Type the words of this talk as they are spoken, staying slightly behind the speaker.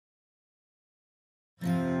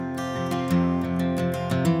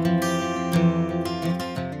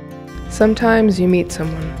Sometimes you meet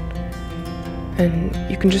someone, and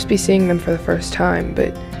you can just be seeing them for the first time,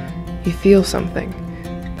 but you feel something,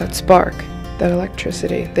 that spark, that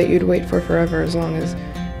electricity that you'd wait for forever, as long as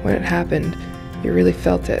when it happened, you really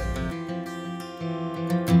felt it.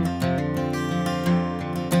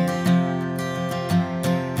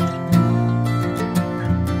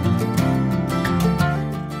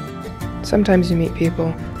 Sometimes you meet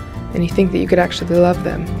people, and you think that you could actually love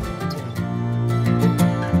them.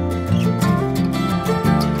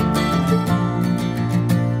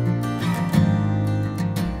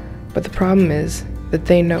 But the problem is that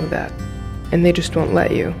they know that, and they just won't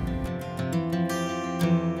let you.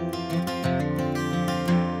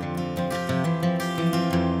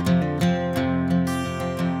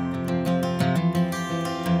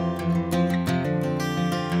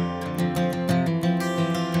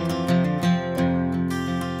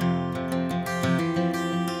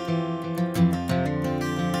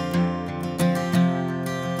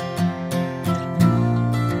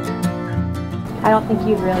 I don't think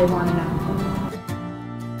you really want to know.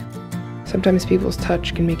 Sometimes people's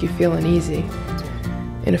touch can make you feel uneasy,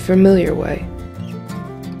 in a familiar way.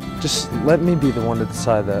 Just let me be the one to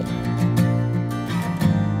decide that.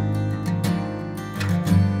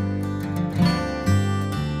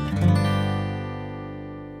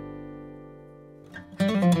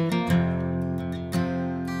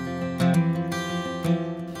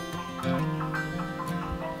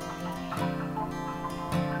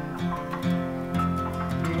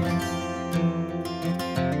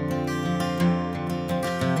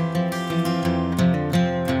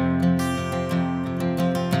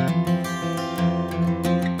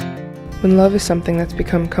 When love is something that's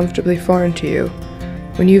become comfortably foreign to you,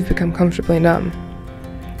 when you've become comfortably numb.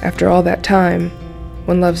 After all that time,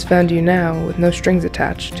 when love's found you now with no strings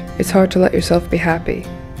attached, it's hard to let yourself be happy.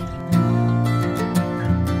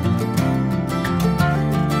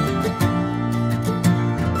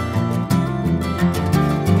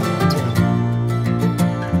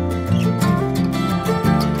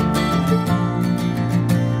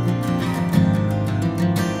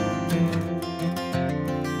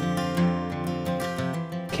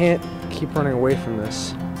 Can't keep running away from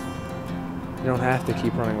this. You don't have to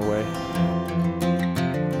keep running away.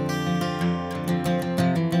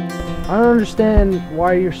 I don't understand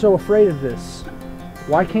why you're so afraid of this.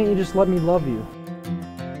 Why can't you just let me love you?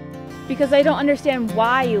 Because I don't understand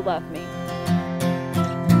why you love me.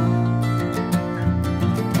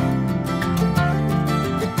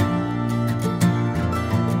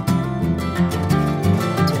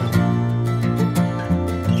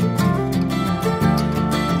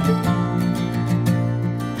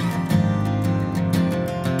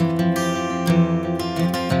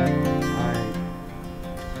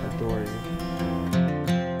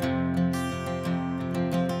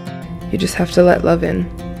 You just have to let love in.